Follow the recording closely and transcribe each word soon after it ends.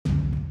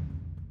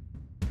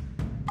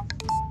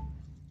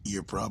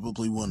You're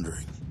probably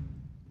wondering,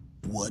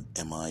 what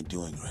am I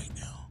doing right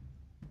now?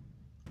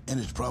 And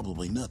it's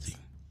probably nothing.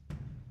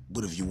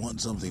 But if you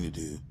want something to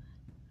do,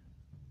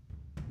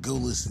 go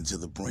listen to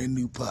the brand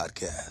new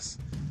podcast,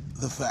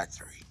 The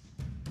Factory,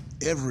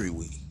 every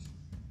week.